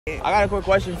I got a quick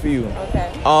question for you.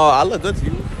 Okay. I look good to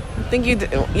you. Think you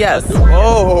do? Yes.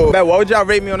 Oh, what would y'all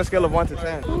rate me on a scale of 1 to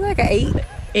 10? Like an 8.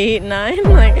 8, 9,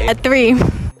 like a 3.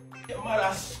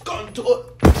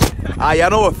 Y'all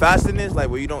know what fasting is? Like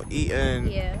where you don't eat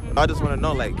and... Yeah. I just want to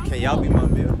know, like, can y'all be my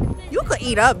meal? You could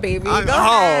eat up, baby. Go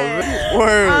ahead.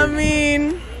 Word. I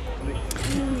mean,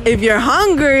 if you're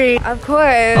hungry, of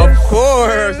course. Of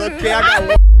course. Okay, I got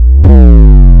one.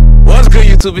 What's good,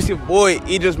 YouTube? It's your boy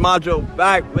Idris Majo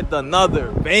back with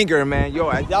another banger, man. Yo,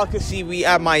 as y'all can see, we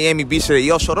at Miami Beach today.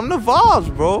 Yo, show them the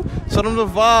vibes, bro. Show them the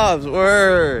vibes.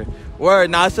 Word.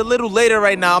 Now, it's a little later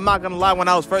right now. I'm not gonna lie. When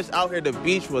I was first out here, the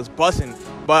beach was busting.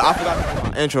 But I forgot to do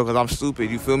my intro because I'm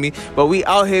stupid, you feel me? But we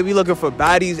out here, we looking for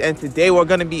baddies. And today we're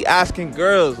gonna be asking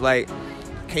girls, like,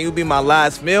 can you be my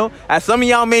last meal? As some of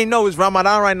y'all may know, it's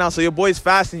Ramadan right now, so your boy's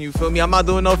fasting, you feel me? I'm not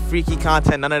doing no freaky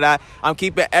content, none of that. I'm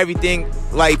keeping everything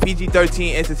like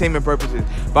PG-13 entertainment purposes.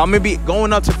 But I'm gonna be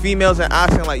going up to females and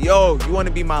asking like, yo, you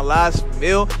wanna be my last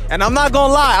meal? And I'm not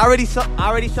gonna lie, I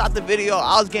already shot the video.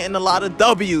 I was getting a lot of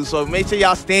W's, so make sure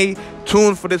y'all stay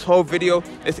tuned for this whole video.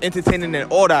 It's entertaining and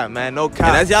all that, man, no cap.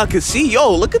 And as y'all can see,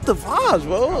 yo, look at the vibes,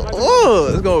 bro. Oh,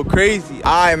 it's going crazy.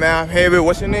 All right, man, hey,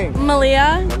 what's your name?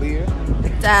 Malia.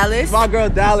 Dallas. My girl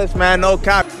Dallas, man, no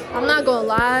cap. I'm not gonna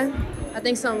lie. I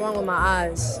think something wrong with my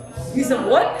eyes. You said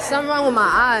what? Something wrong with my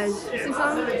eyes. You see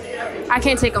something? I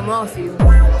can't take them off you.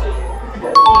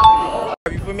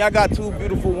 You feel me? I got two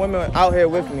beautiful women out here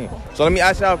with me. So let me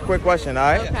ask y'all a quick question,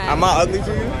 all right? Okay. Am I ugly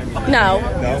to you? No.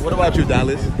 No. What about you,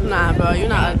 Dallas? Nah, bro, you're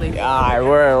not ugly. All right,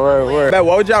 word.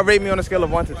 What would y'all rate me on a scale of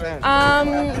 1 to 10?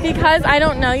 Because I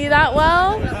don't know you that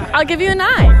well, I'll give you a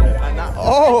 9.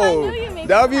 Oh,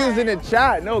 W's in the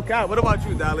chat. No cap. What about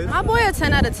you, Dallas? My boy a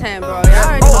 10 out of 10, bro. Y'all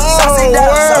already know.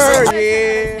 Oh, word,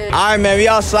 yeah. All right, man, we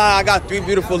outside. I got 3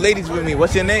 beautiful ladies with me.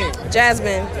 What's your name?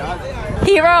 Jasmine.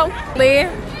 Hero. Lee.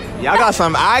 Y'all got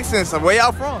some accents. Where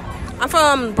y'all from? I'm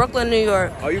from Brooklyn, New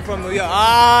York. Oh, you from New York?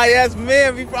 Ah, yes,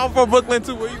 man. I'm from Brooklyn,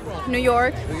 too. Where you from? New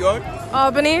York. New York?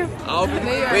 Albany. Albany?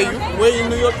 New York. Where in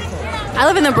New York you from? I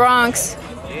live in the Bronx.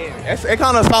 Yeah. It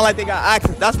kind of sounds like they got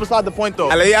accents. That's beside the point, though.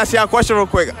 Let me ask you a question real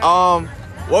quick.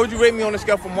 What would you rate me on a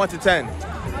scale from 1 to 10?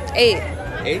 8.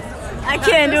 8? I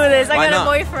can't do this. I got a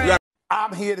boyfriend.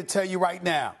 I'm here to tell you right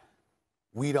now,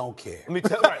 we don't care. Let me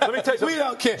tell you. We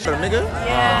don't care. You got a nigga?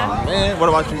 Yeah. Man, what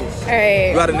about you? Alright.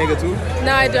 You got a nigga, too?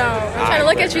 No, I don't. I'm trying to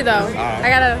look at you, though. I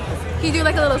gotta... Can you do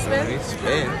like a little spin?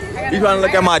 You trying to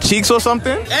look at my cheeks or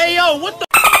something? Hey, yo, what the?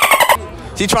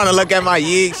 She trying to look at my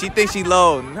yeeks. She thinks she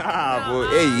low. Nah, boy.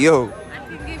 Hey, yo. I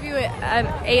can give you an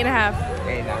 8.5.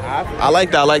 8.5? I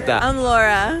like that. I'm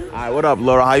Laura. All right, what up,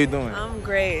 Laura? How you doing? I'm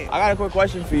great. I got a quick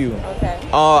question for you. Okay.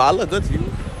 I look good to you.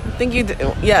 Think you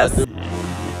do? Yes.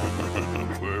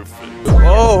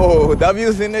 Oh,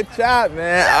 W's in the chat,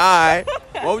 man. All right.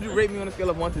 What would you rate me on a scale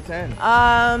of 1 to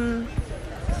 10?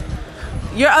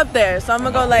 You're up there, so I'm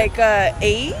gonna go like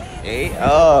 8. 8?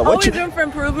 What you doing for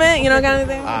improvement? You don't got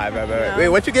anything? All right. Wait,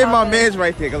 what you gave my mans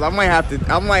right there? Cause I might have to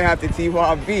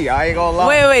T1B. I ain't gonna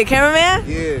lie. Wait, cameraman?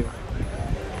 Yeah.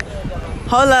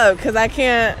 Hold up, cause I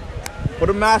can't. Put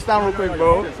the mask down real quick,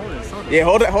 bro. Yeah,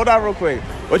 hold on real quick.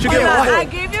 What you give my? I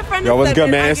gave your friend. Yo, what's good,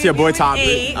 a 7. man? It's your boy Tom.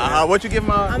 What you give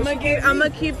my? I'm gonna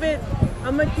keep it.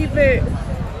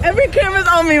 Every camera's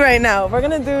on me right now. We're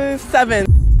gonna do 7.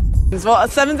 Well,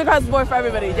 7's across the board for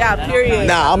everybody. Yeah, period.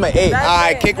 Nah, I'm an 8. That's all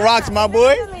right, it. kick rocks, my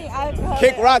boy.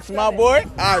 Kick rocks, my boy.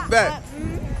 I bet.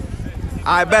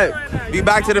 Be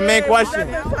back to the main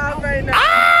question. Let's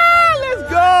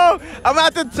go. I'm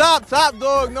at the top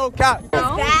dog, no cap.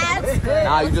 No.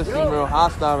 Nah, you just seem real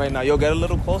hostile right now. Yo, get a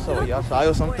little closer. Y'all shy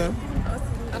or something?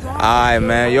 Alright,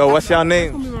 man. Yo, what's your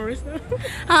name?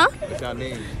 Huh? What's your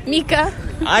name? Mika.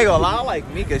 I ain't gonna lie, I like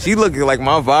Mika. She looking like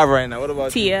my vibe right now. What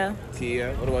about Tia.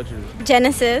 Tia. What about you?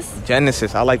 Genesis.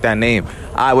 Genesis. I like that name.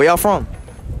 Alright, where y'all from?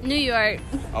 New York.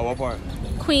 Oh, what part?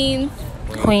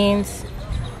 Queens.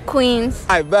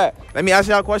 I bet. Let me ask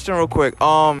y'all a question real quick.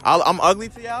 I'm ugly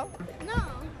to y'all? No.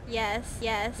 Yes.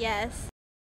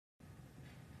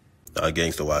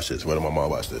 Gangsta watch this. Where did my mom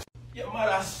watch this?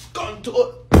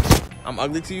 I'm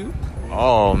ugly to you?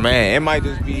 Oh man, it might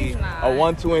just be a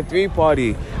 1, 2, and 3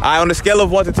 party. On the scale of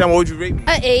 1 to 10, what would you rate me?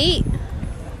 A 8.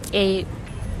 8.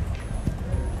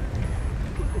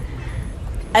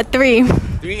 A 3.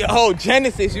 3. Oh,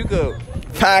 Genesis, you could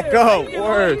pack up.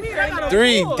 Word.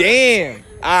 3. Damn.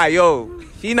 Alright, yo.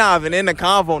 She not even in the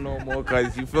convo no more,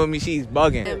 cause you feel me? She's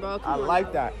bugging. I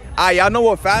like that. Y'all know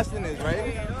what fasting is,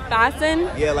 right? Fasting?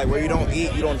 Yeah, like where you don't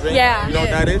eat, you don't drink. Yeah. You know what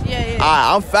that is? Yeah.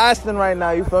 I'm fasting right now,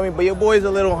 you feel me? But your boy's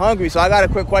a little hungry, so I got a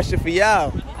quick question for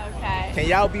y'all. Okay. Can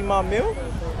y'all be my meal?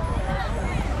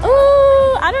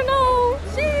 Ooh, I don't know.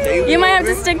 Shit. You might have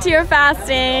to stick to your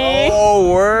fasting. Oh,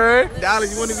 word.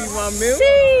 Dallas, you want to be my meal?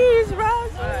 Jeez,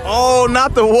 Roger. Oh,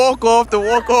 not the walk-off. The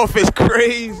walk-off is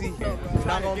crazy. You're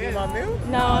not going to be my meal?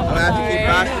 No, I'm going to have to keep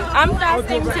fasting. I'm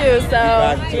fasting too, so.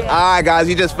 Alright, guys,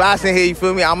 you just fasting here, you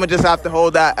feel me? I'm going to just have to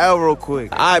hold that L real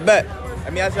quick. Alright, bet.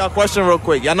 Let me ask y'all a question real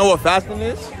quick. Y'all know what fasting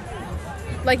is?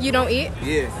 Like you don't eat?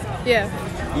 Yeah. Yeah.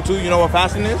 You too, you know what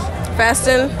fasting is?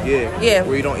 Fasting? Yeah. Yeah.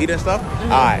 Where you don't eat and stuff?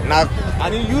 Alright, now I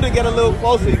need you to get a little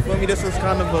closer, you feel me? This is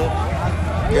kind of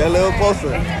get a little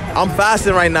closer. I'm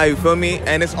fasting right now, you feel me?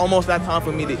 And it's almost that time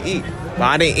for me to eat. But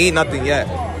I didn't eat nothing yet.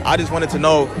 I just wanted to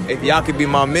know if y'all could be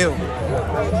my meal. You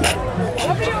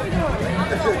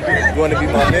want to be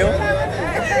my meal?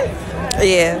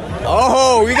 Yeah.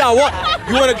 Oh, we got one.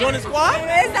 You want to join the squad?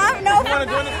 No. You want to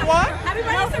join the squad? Happy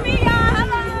birthday to me, y'all.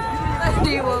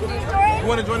 Hello. You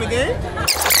want to join the game?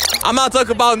 I'm not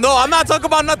talking about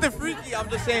nothing freaky. I'm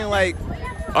just saying, like,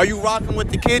 are you rocking with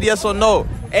the kid? Yes or no?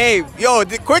 Hey, yo,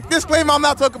 quick disclaimer. I'm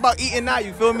not talking about eating that.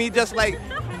 You feel me? Just like,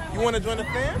 you want to join the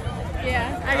fam?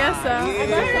 Yeah, I guess so.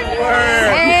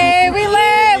 Yeah. Hey, we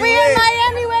lit. We in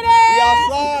Miami with it. We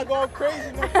outside going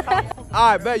crazy. All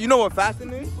right, bet. You know what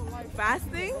fasting is?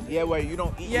 Fasting? Yeah, where you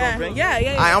don't eat, you Yeah, don't drink?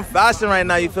 yeah. I'm fasting right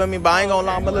now, you feel me? But I ain't gonna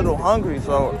lie, I'm a little hungry,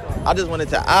 so I just wanted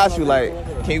to ask you, like,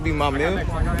 can you be my meal?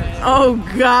 Oh,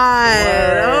 God.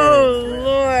 Word. Oh,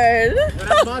 Lord.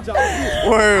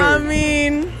 Word. I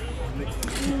mean,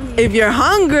 if you're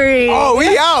hungry. Oh,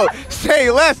 we out.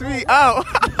 Say less, we out.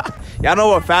 Y'all know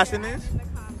what fasting is?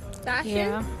 Fashion?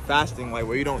 Yeah. Fasting, like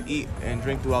where you don't eat and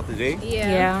drink throughout the day.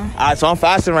 Yeah. All right, so I'm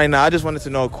fasting right now. I just wanted to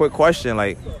know a quick question.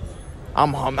 Like,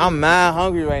 I'm mad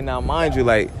hungry right now, mind you.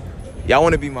 Like, y'all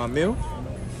want to be my meal?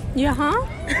 Yeah, huh?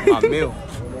 My meal.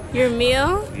 Your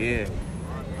meal? Yeah.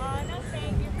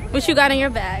 What you got in your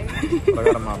bag? What I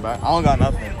got in my bag? I don't got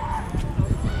nothing.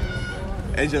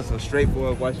 It's just a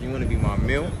straightforward question. You want to be my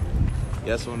meal?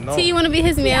 Yes or no? T, you want to be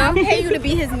his meal? I pay you to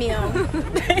be his meal.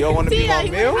 You want to be my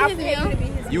meal? I pay you to be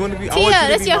his meal. You want to be? I Tia, want you to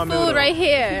that's be your my meal, food though. right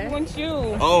here. Want you.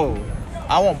 Oh,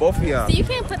 I want both of y'all. So you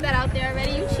can't put that out there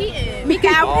already. You cheating. Mika,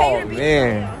 I'll pay you Oh to be.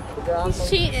 man. He's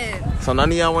cheating. So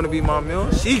none of y'all want to be my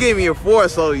meal? She gave me a 4,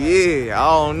 so yeah,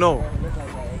 I don't know.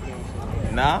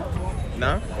 Nah?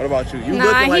 What about you? You Nah,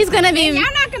 looking like he's gonna be. Y'all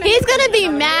not gonna He's gonna be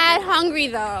mad hungry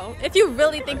though. If you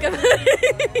really think of it.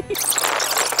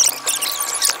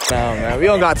 Nah, man, we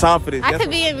don't got time for this. I Yes, could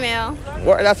be a male.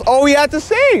 word, that's all we had to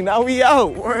say. Now we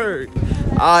out. Word.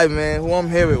 All right, man. Who I'm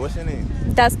here with? What's your name?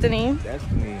 Destiny.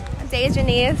 Destiny.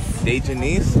 Dejanice.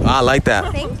 Janice. Oh, I like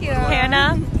that. Thank you.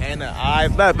 Hannah. Hannah. All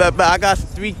right, bet. I got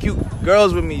 3 cute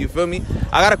girls with me. You feel me?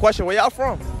 I got a question. Where y'all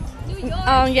from?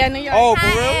 Yeah, New York. Oh, for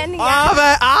real? Ah,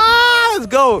 man. Let's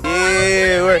go.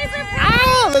 Yeah.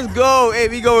 Let's go. Hey,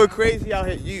 we going crazy out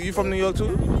here. You from New York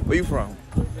too? Where you from?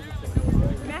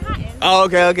 Oh,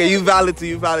 okay. You valid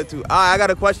too. All right, I got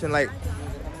a question. Like,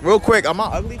 real quick, am I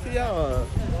ugly to y'all?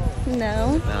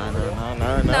 No. No.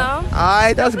 No. All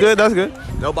right, that's good.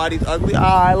 Nobody's ugly.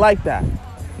 I like that.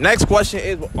 Next question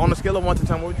is, on a scale of 1 to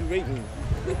 10, what would you rate me?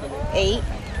 8.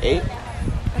 8?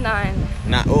 9.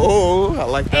 Nah. Oh, I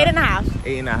like that. 8.5.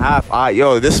 8.5. All right,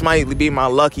 yo, this might be my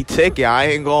lucky ticket. I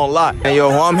ain't gonna lie. And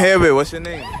yo, who I'm here with? What's your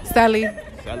name? Sally.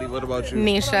 Sally, what about you?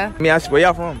 Nisha. Let me ask you, where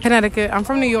y'all from? Connecticut. I'm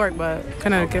from New York, but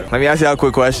Connecticut. Let me ask y'all a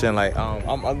quick question. Like,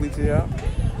 I'm ugly to y'all?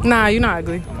 Nah, you're not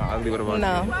ugly. I'm not ugly. What about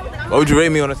No. you? What would you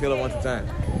rate me on a scale of 1 to 10?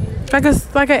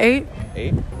 Like an 8.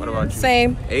 8? What about you?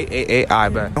 Same. 8. All right,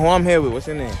 bet. Who I'm here with? What's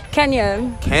your name?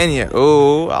 Kenya. Kenya.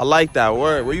 Oh, I like that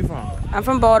word. Where you from? I'm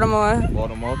from Baltimore.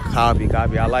 Baltimore. Copy. I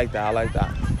like that.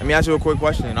 Let me ask you a quick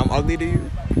question. I'm ugly to you?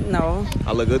 No.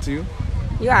 I look good to you?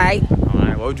 You alright. All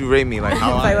right. What would you rate me? Like,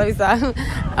 how Like, let me stop.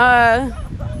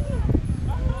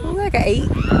 Like an 8.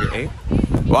 Like 8?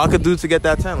 What I could do to get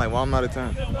that 10? Like, why I'm not a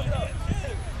 10?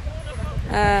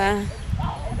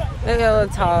 Maybe a little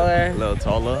taller. A little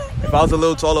taller? If I was a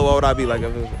little taller, what would I be like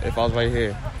if I was right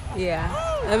here? Yeah.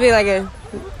 It'd be like a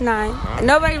 9.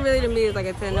 Nobody really to me is like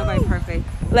a 10. Nobody perfect.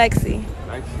 Lexi.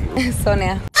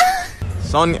 Sonia.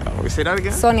 Sonia. Say that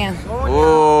again? Sonia.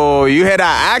 Oh, you hear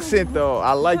that accent though.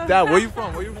 I like that. Where you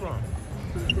from?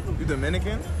 You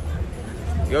Dominican?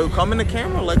 Yo, come in the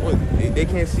camera like what? They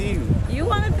can't see you. You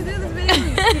wanted to do this video.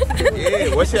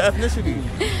 Yeah, what's your ethnicity?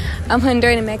 I'm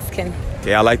Honduran and Mexican.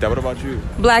 Yeah, I like that. What about you?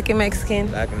 Black and Mexican.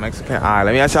 Black and Mexican. All right,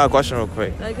 let me ask y'all a question real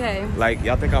quick. Okay. Like,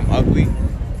 y'all think I'm ugly?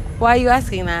 Why are you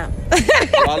asking that? Do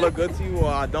I look good to you or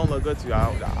I don't look good to you?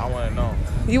 I want to know.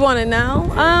 You want to know?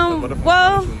 What if I'm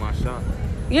Well, trying to shoot my shot?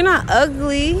 you're not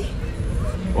ugly.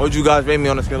 What would you guys rate me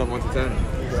on a scale of 1 to 10?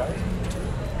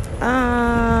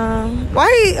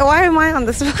 Why am I on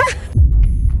the spot?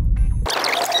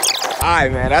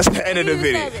 Alright, man, that's the end of the do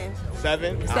video.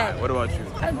 7. 7? Alright, what about you?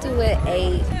 I'll do it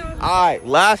 8. Alright,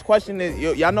 last question is,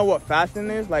 y'all know what fasting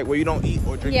is? Like where you don't eat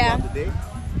or drink throughout the day?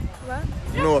 What?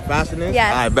 You know what fasting is?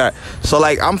 Yes. Alright, bet. So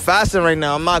like I'm fasting right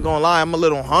now. I'm not gonna lie, I'm a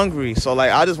little hungry. So like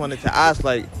I just wanted to ask,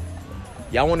 like,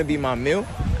 y'all wanna be my meal?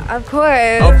 Of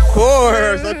course. Of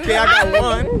course. Okay, I got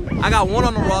one. I got one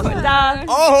on the roster.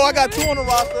 Oh, I got 2 on the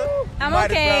roster. I'm Might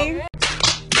as okay. well.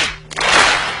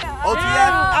 OTF?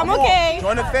 I'm Come on. okay.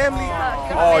 Join the family.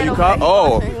 Oh, you come?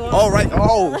 Oh, right.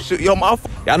 Oh, shoot. Yo,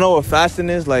 y'all know what fasting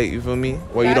is? Like, you feel me?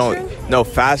 Where you don't, no,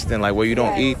 fasting, like where you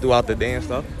don't eat throughout the day and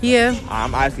stuff. Yeah.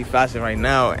 I'm actually fasting right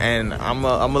now, and I'm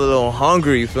a little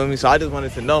hungry, you feel me? So I just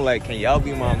wanted to know, like, can y'all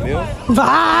be my meal?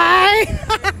 Bye.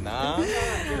 Nah.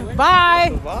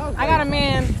 Bye. I got a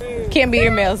man. Can't be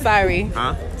your meal. Sorry.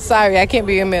 Huh? Sorry, I can't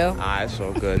be your meal. Alright,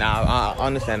 so good. Now, I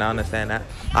understand that.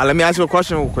 Let me ask you a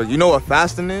question, because you know what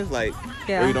fasting is? Like,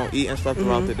 where you don't eat and stuff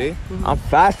throughout the day. I'm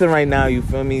fasting right now, you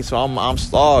feel me? So I'm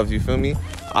starved, you feel me?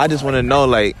 I just want to know,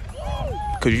 like,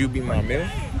 could you be my meal?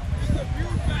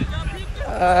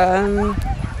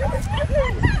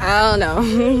 I don't know.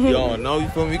 You don't know, you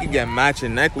feel me? We could get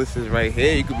matching necklaces right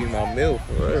here. You could be my meal,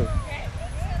 for real.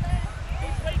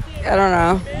 I don't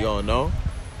know. You don't know?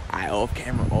 Alright, off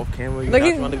camera. You Look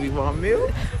guys at- want to be my meal?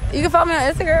 You can follow me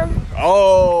on Instagram.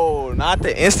 Oh, not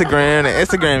the Instagram. The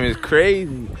Instagram is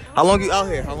crazy. How long you out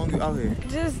here?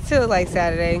 Just till like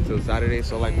Saturday. Till Saturday.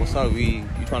 So like, what's up? You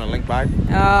trying to link back?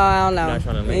 Oh, I don't know. You're not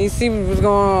trying to link? You see what's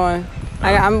going on.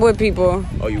 I'm with people.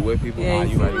 Oh, you with people? Yeah,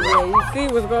 You right. you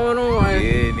see what's going on.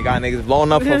 Yeah, they got niggas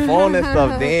blowing up her phone and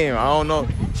stuff. Damn, I don't know.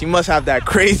 She must have that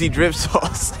crazy drip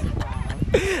sauce.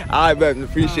 I bet.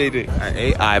 Appreciate it.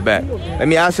 I bet. Let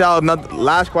me ask y'all another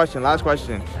last question.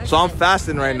 So I'm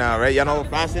fasting right now, right? Y'all know what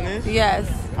fasting is? Yes.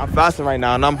 I'm fasting right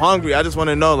now and I'm hungry. I just want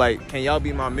to know, like, can y'all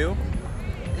be my meal?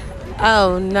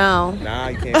 Oh, no. Nah,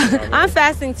 you can't be my meal. I'm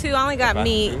fasting too. I only got Fasting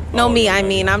meat. too? No Oh, meat, yeah. I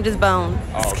mean. I'm just bone.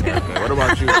 Oh, okay. What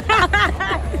about you?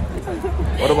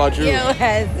 What about you? Your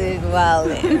ass is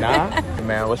wildin'. Nah?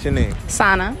 Man, what's your name?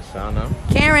 Sana. Shana.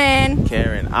 Karen.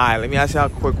 Karen. Alright, let me ask y'all a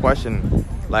quick question.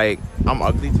 Like, I'm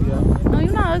ugly to y'all? No,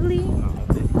 you're not ugly. No,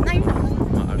 you're not.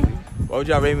 I'm not ugly. What would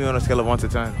y'all rate me on a scale of 1 to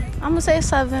 10? I'm gonna say a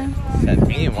 7.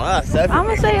 Damn, why 7? I'm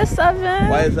gonna say a 7.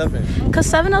 Why is 7? Cause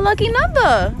 7 a lucky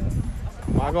number.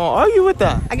 Am I gonna argue with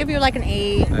that? I give you like an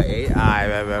 8. An 8?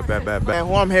 Alright, bet. Man,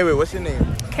 who I'm here with? What's your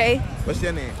name? Okay. What's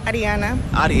your name? Ariana.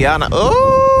 Ariana.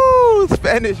 Oh,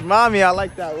 Spanish mommy. I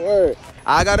like that word.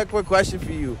 I got a quick question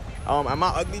for you. Am I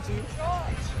ugly to you?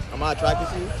 Am I attracted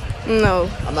to you? No.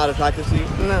 I'm not attracted to you?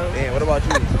 No. Damn, what about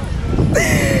you?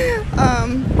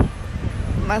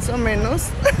 Más o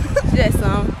menos. Just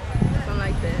something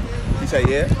like that. You say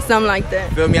yeah? Something like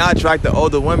that. Feel me? I attract the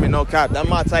older women, no cap. That's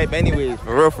my type anyways,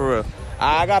 for real.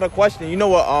 I got a question. You know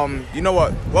what,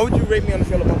 what would you rate me on a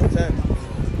scale of 1 to 10?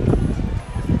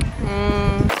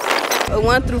 A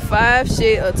 1 through 5,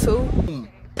 shit, a 2.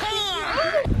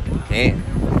 Damn.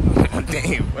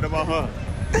 Damn. What about her?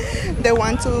 The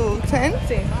 1 to 10?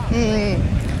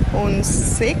 On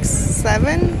 6,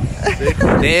 7.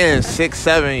 Damn, 6,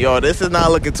 7. Yo, this is not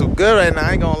looking too good right now.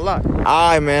 I ain't gonna lie.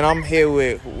 Alright, man. I'm here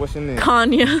with, what's your name?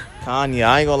 Kanya. Kanya.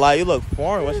 I ain't gonna lie. You look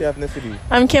foreign. What's your ethnicity?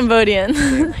 I'm Cambodian.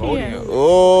 Cambodian.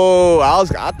 Oh,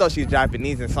 I thought she was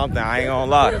Japanese and something. I ain't gonna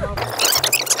lie.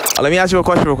 Let me ask you a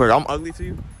question real quick. I'm ugly to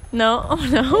you? No, oh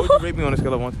no. What would you rate me on a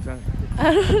scale of 1 to 10?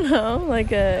 I don't know,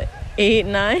 like a 8,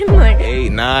 9, like 8,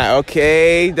 9.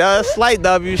 Okay, that's slight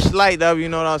W. You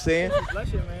know what I'm saying? She's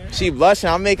blushing, man. She blushing.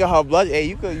 I'm making her blush. Hey,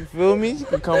 you feel me? She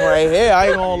could come right here. I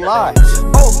ain't gonna lie.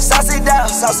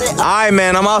 Alright,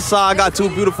 man. I'm outside. I got 2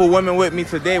 beautiful women with me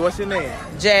today. What's your name?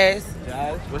 Jazz.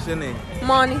 Jazz. What's your name?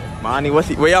 Money. Monty.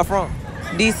 Where y'all from?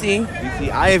 DC. DC.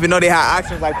 I didn't even know they had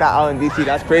accents like that out in DC.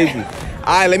 That's crazy.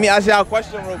 Alright, let me ask y'all a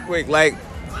question real quick. Like,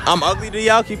 I'm ugly to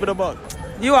y'all? Keep it a buck.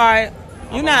 You alright.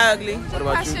 You not ugly. What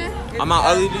about you? I'm not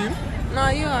ugly to you? No,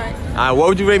 you alright. Alright, what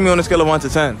would you rate me on a scale of 1 to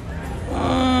 10?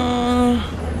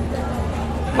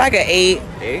 Like an 8.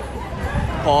 8?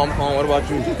 Calm. What about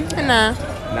you? 9. 9?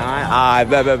 Alright,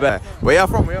 bet. Where y'all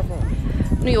from?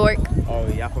 New York. Oh,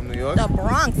 y'all from New York? The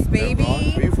Bronx, baby.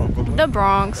 Where you from, Brooklyn? The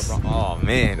Bronx. Oh,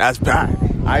 man, that's bad.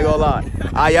 I ain't gonna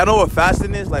lie. Y'all know what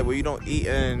fasting is? Like, where you don't eat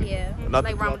and... Yeah, nothing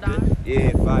like throughout Ramadan. the- Yeah,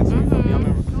 fasting. I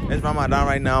remember. It's Ramadan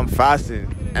right now. I'm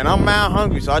fasting. And I'm mad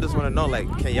hungry, so I just want to know, like,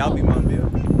 can y'all be my meal?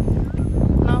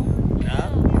 No. Nah?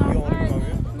 You don't want to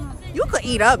be my meal? You could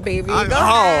eat up, baby. Go Oh,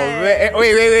 ahead. man.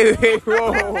 Wait.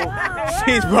 Whoa.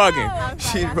 She's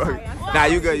bugging. Nah,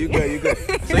 you good.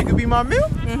 So you could be my meal?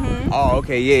 Oh,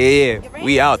 okay. Yeah.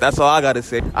 We out. That's all I got to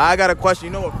say. I got a question.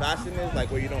 You know what fasting is?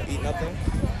 Like, where you don't eat nothing?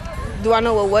 Do I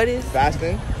know what is?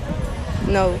 Fasting?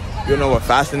 No. You know what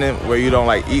fasting is? Where you don't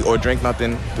like eat or drink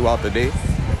nothing throughout the day?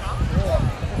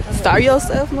 Starve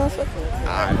yourself, motherfucker.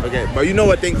 Alright, okay. But you know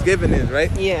what Thanksgiving is,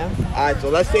 right? Yeah. Alright, so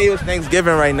let's say it was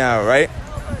Thanksgiving right now, right?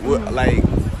 Like,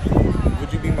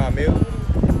 would you be my meal?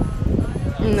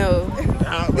 No.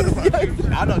 What about you?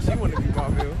 I know she wouldn't be my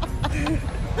meal.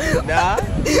 Nah.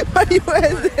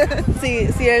 Si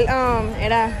él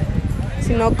era,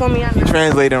 si no comía She's nada,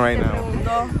 translating right te now.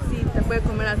 preguntó si te puede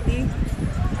comer a ti,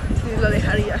 si lo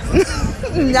dejarías.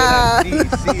 Nah.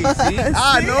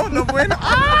 See. No bueno.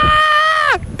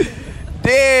 Ah!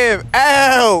 Damn,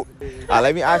 ow.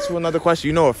 Let me ask you another question.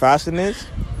 You know what fasting is?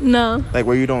 No. Like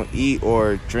where you don't eat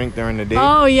or drink during the day?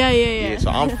 Oh, yeah. So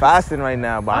I'm fasting right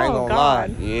now, but I ain't Oh, gonna God.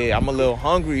 lie. Yeah, I'm a little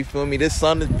hungry, you feel me? This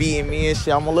sun is beating me and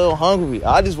shit. I'm a little hungry.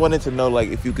 I just wanted to know, like,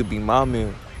 if you could be my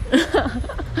meal.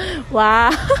 Wow.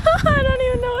 I don't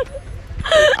even know what.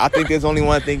 I think there's only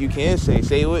one thing you can say.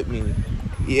 Say it with me.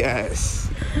 Yes.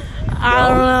 I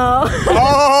don't know.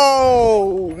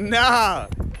 Oh, nah.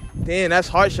 Damn, that's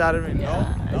heart-shattering. No.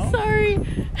 Sorry.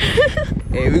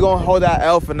 Hey, we gonna hold that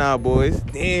L for now, boys.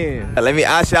 Damn. Let me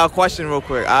ask y'all a question real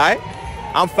quick, all right?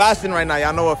 I'm fasting right now.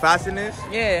 Y'all know what fasting is?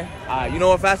 Yeah. All right, you know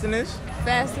what fasting is?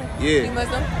 Fasting. Yeah. You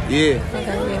Muslim? Yeah.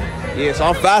 Okay, yeah. Yeah, so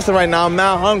I'm fasting right now. I'm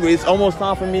now hungry. It's almost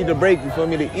time for me to break, you feel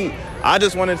me, to eat. I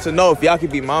just wanted to know if y'all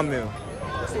could be my meal.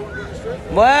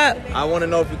 What? I want to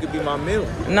know if you could be my meal.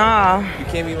 Nah. You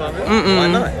can't be my meal? Why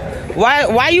not?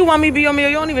 Why you want me to be your meal?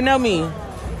 You don't even know me.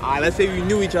 All right, let's say we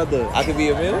knew each other. I could be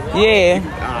a meal? Yeah.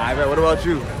 All right, bet. What about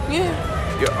you? Yeah.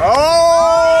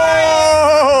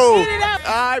 Oh!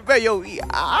 I bet, yo.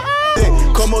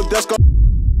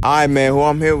 All right, man. Who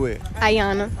I'm here with?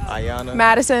 Ayana. Ayana.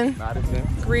 Madison. Madison.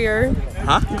 Greer.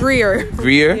 Huh? Greer.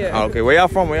 Greer? Yeah. Oh, okay, where y'all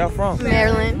from?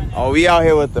 Maryland. Oh, we out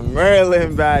here with the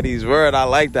Maryland baddies. Word, I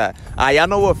like that. Y'all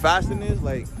know what fasting is?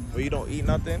 Like, where you don't eat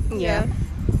nothing? Yeah.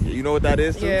 You know what that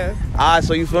is too? Yeah.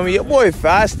 So you feel me? Your boy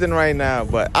fasting right now,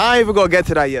 but I ain't even gonna get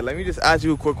to that yet. Let me just ask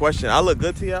you a quick question. I look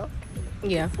good to y'all?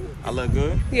 Yeah. I look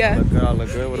good? Yeah. I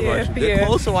look good. What about you? Get Yeah.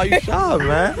 closer while you shy,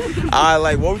 man.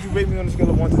 Like, what would you rate me on a scale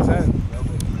of 1 to 10?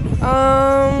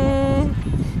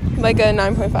 Like a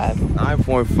 9.5.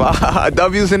 9.5.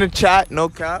 W's in the chat, no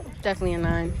cap. Definitely a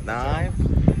 9. 9.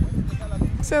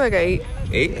 Say like a 8.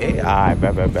 8. Alright,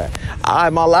 bet.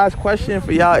 Alright, my last question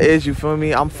for y'all is, you feel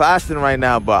me? I'm fasting right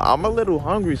now, but I'm a little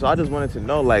hungry, so I just wanted to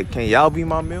know, like, can y'all be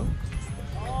my meal?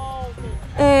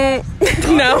 No.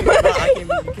 You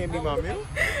can't be my meal?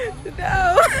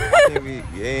 No.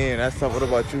 Yeah, that's tough. What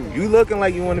about you? You looking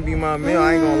like you want to be my meal.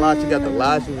 I ain't gonna lie, you got the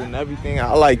lashes and everything.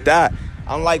 I like that.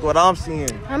 I'm like what I'm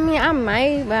seeing. I mean, I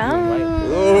might, but I don't.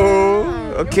 Oh,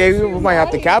 okay, we might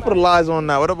have to capitalize on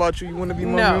that. What about you? You want to be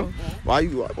my meal? Why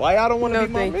y'all don't want to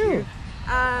be my meal?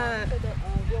 I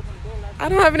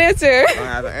don't have an answer. I don't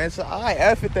have an answer. All right,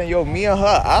 F it then. Yo, me and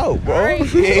her out, bro.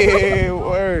 Right. Yeah,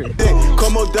 word.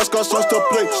 Come on, desk got songs to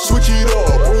play. Switch it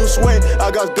up, Bruce Wayne.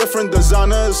 I got different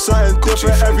designers, something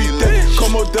different every day.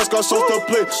 Come on, desk got songs to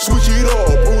play. Switch it up,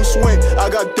 Bruce Wayne.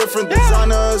 I got different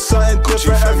designers, something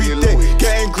different every day.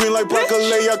 Getting green like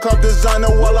broccoli. I cop designer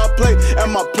while I play.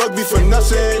 And my plug be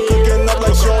finessing, cooking up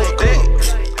like Sean Cook.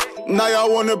 Now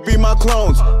y'all wanna be my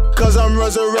clones, cause I'm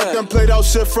resurrecting, played out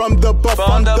shit from the buff,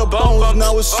 from the bones.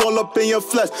 Now it's all up in your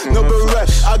flesh, no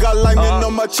bereft. I got lightning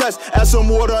on my chest, add some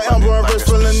water, amber and wrist,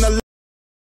 feeling the